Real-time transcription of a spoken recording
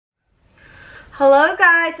Hello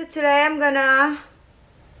guys, so today I'm gonna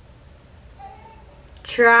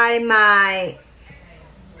try my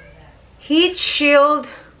Heat Shield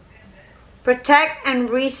Protect and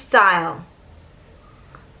Restyle.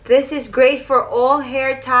 This is great for all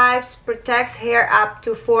hair types, protects hair up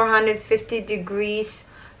to 450 degrees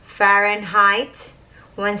Fahrenheit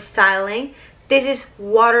when styling. This is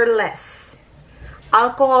waterless,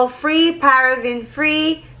 alcohol free, paraben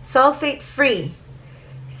free, sulfate free.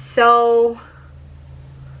 So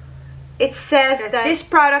it says that this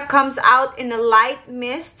product comes out in a light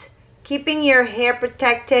mist, keeping your hair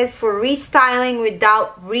protected for restyling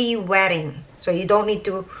without re-wetting. So you don't need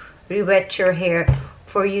to re-wet your hair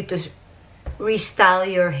for you to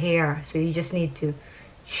restyle your hair. So you just need to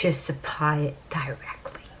apply it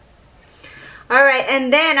directly. Alright,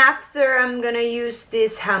 and then after I'm gonna use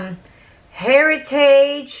this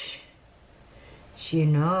Hairitage. You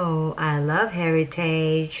know, I love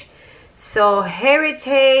Hairitage. So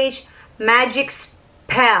Hairitage Magic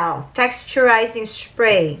Spell Texturizing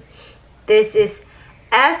Spray. This is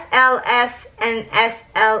SLS and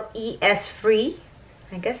SLES free.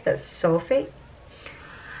 I guess that's sulfate.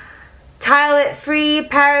 Tylet free,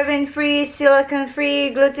 paraben free, silicone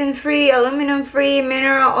free, gluten free, aluminum free,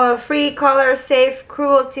 mineral oil free, color safe,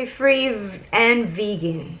 cruelty free, and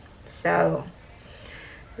vegan. So,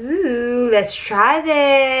 ooh, let's try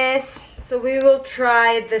this. So we will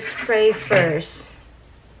try the spray first.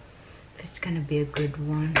 If it's gonna be a good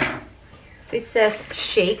one. So it says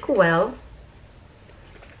shake well.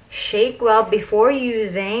 Shake well before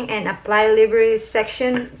using and apply liberally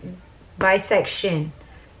section by section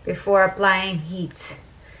before applying heat,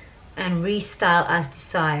 and restyle as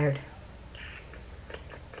desired.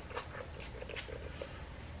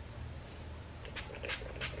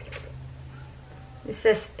 It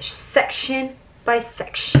says section by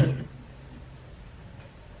section.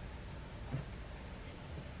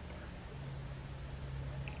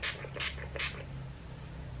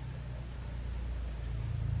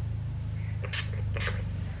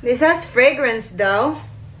 This has fragrance though.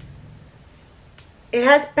 It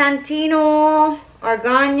has Pantene,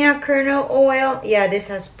 Argania, kernel oil. Yeah, this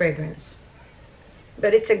has fragrance.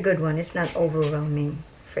 But it's a good one. It's not overwhelming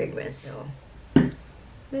fragrance. So,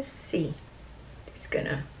 let's see. It's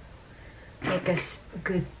gonna make a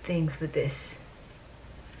good thing for this.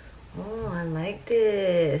 Oh, I like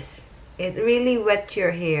this. It really wet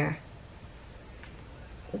your hair.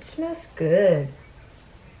 It smells good.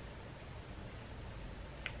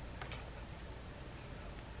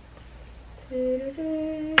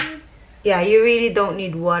 Yeah, you really don't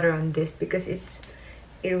need water on this because it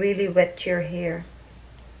really wet your hair.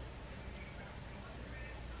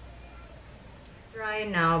 Dry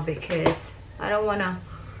now because I don't want to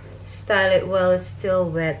style it while it's still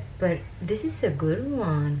wet, but this is a good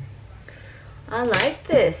one. I like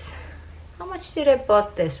this. How much did I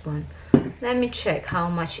bought this one? Let me check how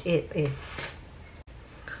much it is.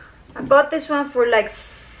 I bought this one for like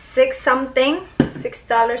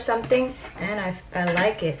 $6 something, and I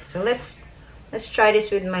like it. So let's try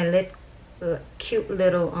this with my cute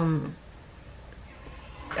little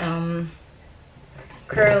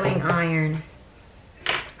curling iron.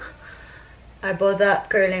 I bought that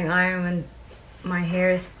curling iron when my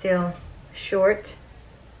hair is still short,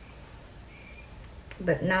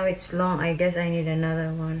 but now it's long. I guess I need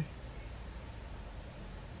another one.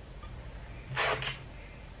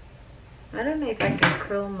 I don't know if I can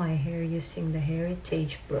curl my hair using the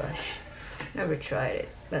Hairitage brush. Never tried it,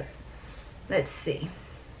 but let's see.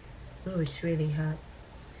 Oh, it's really hot.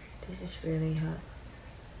 This is really hot.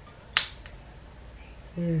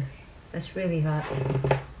 Ew, that's really hot.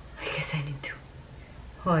 I guess I need to.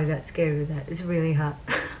 Oh, I got scared with that. It's really hot.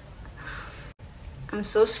 I'm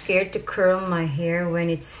so scared to curl my hair when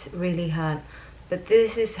it's really hot. But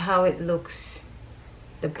this is how it looks,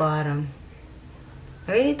 the bottom.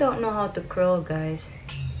 I really don't know how to curl, guys.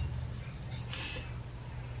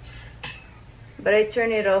 But I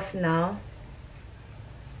turn it off now.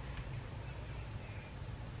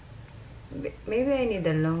 Maybe I need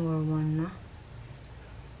a longer one, no?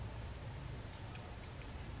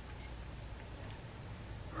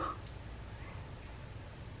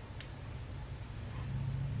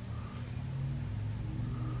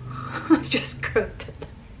 Just curled it.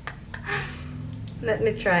 Let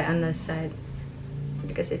me try on the side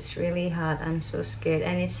because it's really hot. I'm so scared,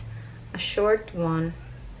 and it's a short one.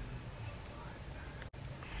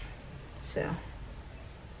 So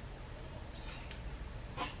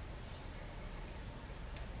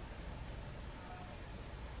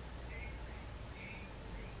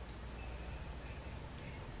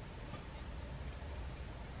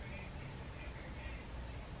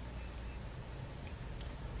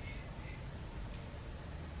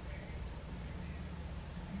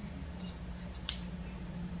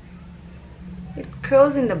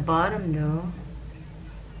curls in the bottom though.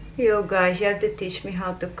 Yo guys, you have to teach me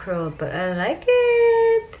how to curl, but I like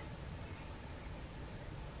it.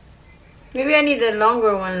 Maybe I need a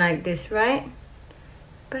longer one like this, right?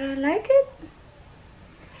 But I like it.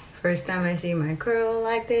 First time I see my curl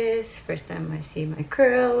like this. First time I see my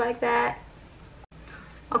curl like that.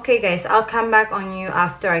 Okay guys, I'll come back on you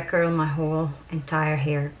after I curl my whole entire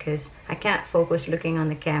hair, because I can't focus looking on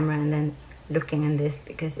the camera and then looking in this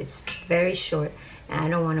because it's very short and I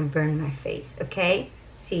don't want to burn my face. Okay,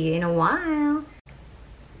 see you in a while.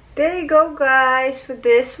 There you go guys, for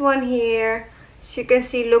this one here. As you can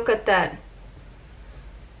see, look at that.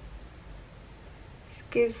 This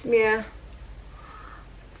gives me a,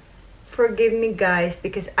 forgive me guys,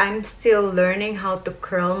 because I'm still learning how to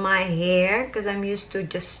curl my hair, because I'm used to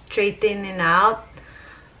just straightening it out.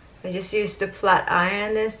 I just use the flat iron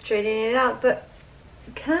and then straighten it out. But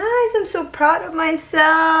guys, I'm so proud of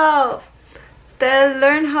myself that I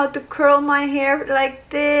learned how to curl my hair like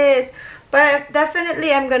this. But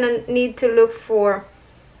definitely I'm gonna need to look for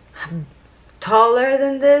taller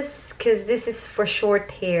than this, because this is for short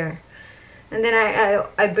hair. And then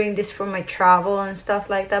I bring this for my travel and stuff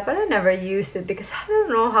like that, but I never used it because I don't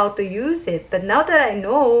know how to use it. But now that I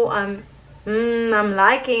know, I'm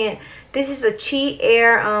liking it. This is a Chi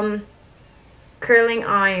Air curling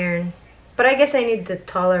iron, but I guess I need the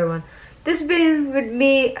taller one. This has been with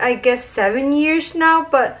me, I guess, 7 years now,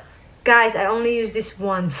 but guys, I only use this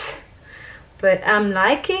once. But I'm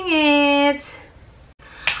liking it.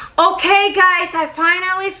 Okay guys, I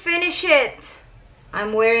finally finished it.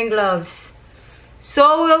 I'm wearing gloves.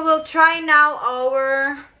 So we will try now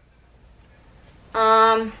our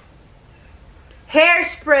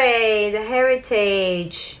hairspray, the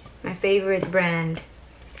Hairitage, my favorite brand.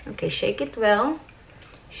 Okay, shake it well.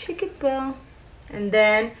 Shake it well. And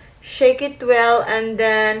then shake it well, and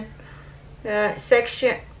then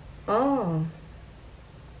section. Oh,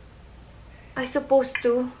 I supposed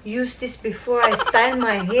to use this before I style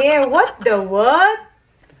my hair. What the what?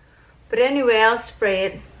 But anyway, I'll spray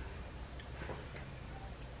it.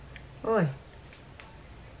 Oi,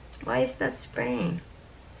 why is that spraying?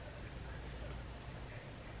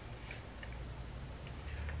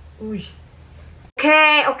 Ooh.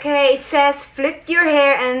 Okay, it says flip your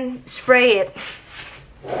hair and spray it.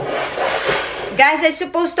 Guys, I'm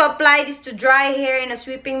supposed to apply this to dry hair in a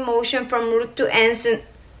sweeping motion from root to ends,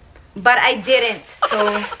 but I didn't.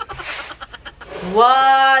 So,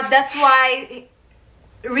 what? That's why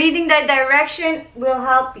reading the direction will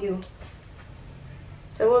help you.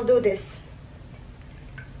 So we'll do this.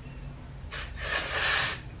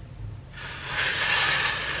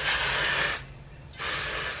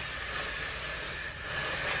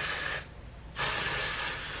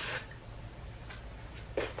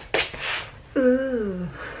 Ooh.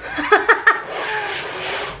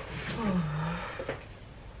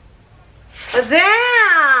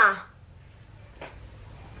 There!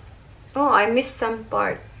 Oh, I missed some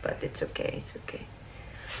part, but it's okay, it's okay.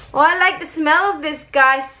 Oh, I like the smell of this,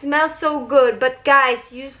 guys. It smells so good. But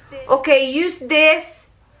guys, use this. Okay, use this.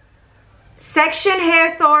 Section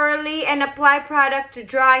hair thoroughly and apply product to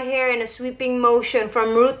dry hair in a sweeping motion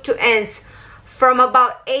from root to ends from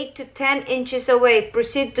about 8 to 10 inches away.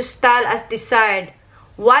 Proceed to style as desired.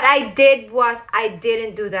 What I did was I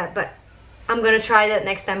didn't do that, but I'm gonna try that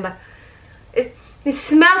next time. But it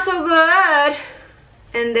smells so good.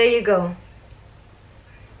 And there you go.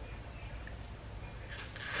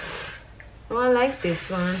 Oh, I like this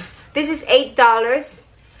one. This is $8.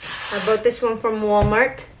 I bought this one from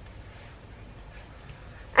Walmart.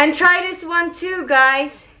 And try this one too,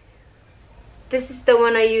 guys. This is the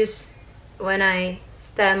one I use when I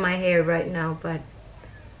style my hair right now, but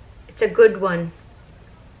it's a good one.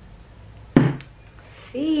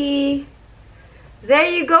 See? There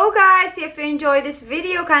you go, guys. If you enjoyed this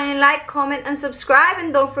video, kindly like, comment, and subscribe.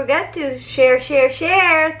 And don't forget to share.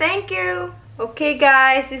 Thank you. Okay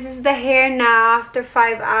guys, this is the hair now after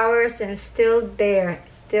 5 hours and still there.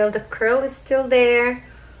 Still, the curl is still there.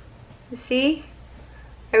 You see?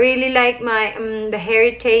 I really like my the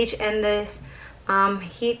Hairitage and this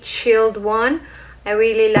heat shield one. I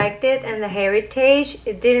really liked it, and the Hairitage,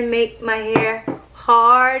 it didn't make my hair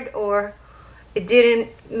hard or it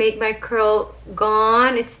didn't make my curl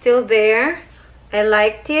gone. It's still there. I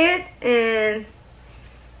liked it, and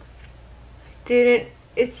didn't.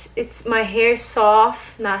 It's my hair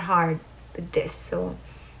soft, not hard with this. So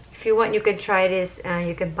if you want, you can try this, and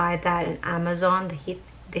you can buy that on Amazon,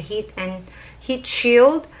 the heat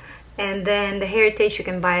shield. And then the Hairitage, you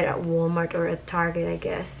can buy it at Walmart or at Target, I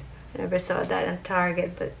guess. I never saw that at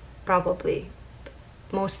Target, but probably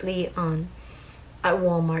mostly at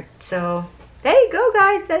Walmart. So There you go,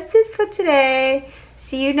 guys. That's it for today.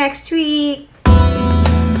 See you next week.